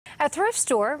A thrift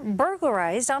store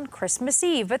burglarized on Christmas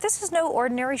Eve, but this is no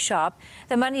ordinary shop.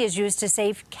 The money is used to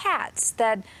save cats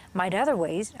that might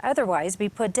otherwise be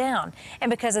put down.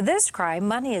 And because of this crime,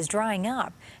 money is drying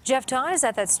up. Jeff Todd is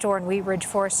at that store in Wheat Ridge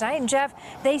Forest tonight, and Jeff,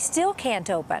 they still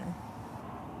can't open.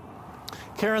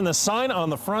 Karen, the sign on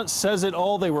the front says it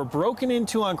all. They were broken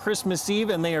into on Christmas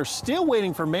Eve, and they are still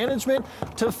waiting for management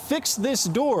to fix this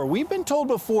door. We've been told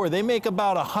before they make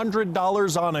about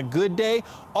 $100 on a good day.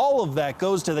 All of that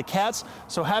goes to the cats,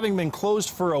 so having been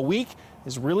closed for a week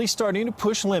is really starting to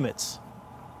push limits.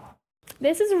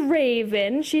 This is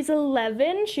Raven. She's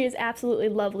 11. She is absolutely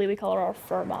lovely. We call her our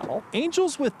fur model.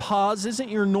 Angels with Paws isn't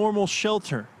your normal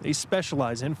shelter. They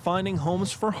specialize in finding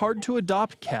homes for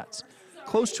hard-to-adopt cats.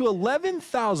 Close to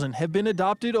 11,000 have been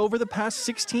adopted over the past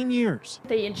 16 years.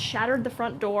 They shattered the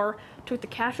front door, took the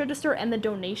cash register and the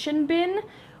donation bin,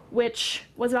 which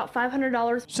was about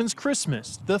 $500. Since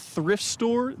Christmas, the thrift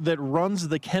store that runs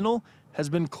the kennel has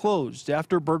been closed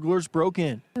after burglars broke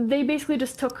in. They basically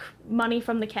just took money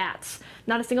from the cats.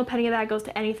 Not a single penny of that goes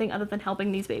to anything other than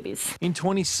helping these babies. In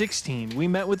 2016, we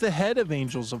met with the head of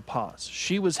Angels of Paws.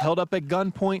 She was held up at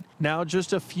gunpoint. Now,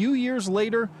 just a few years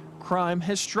later, crime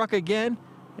has struck again,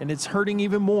 and it's hurting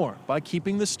even more by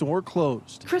keeping the store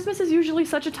closed. Christmas is usually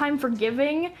such a time for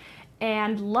giving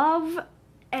and love,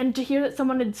 and to hear that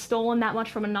someone had stolen that much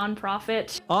from a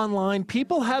nonprofit. Online,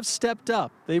 people have stepped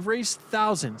up. They've raised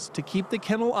thousands to keep the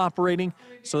kennel operating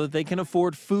so that they can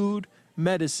afford food,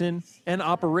 medicine, and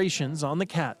operations on the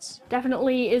cats.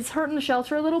 Definitely is hurting the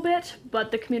shelter a little bit,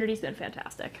 but the community's been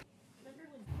fantastic.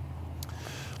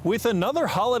 With another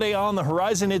holiday on the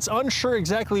horizon, it's unsure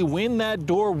exactly when that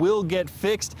door will get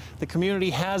fixed. The community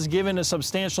has given a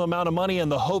substantial amount of money,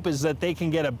 and the hope is that they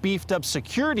can get a beefed up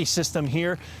security system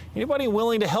here. Anybody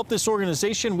willing to help this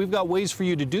organization? We've got ways for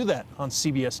you to do that on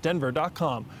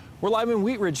CBSDenver.com. We're live in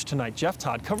Wheat Ridge tonight. Jeff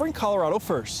Todd covering Colorado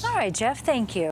First. All right, Jeff, thank you.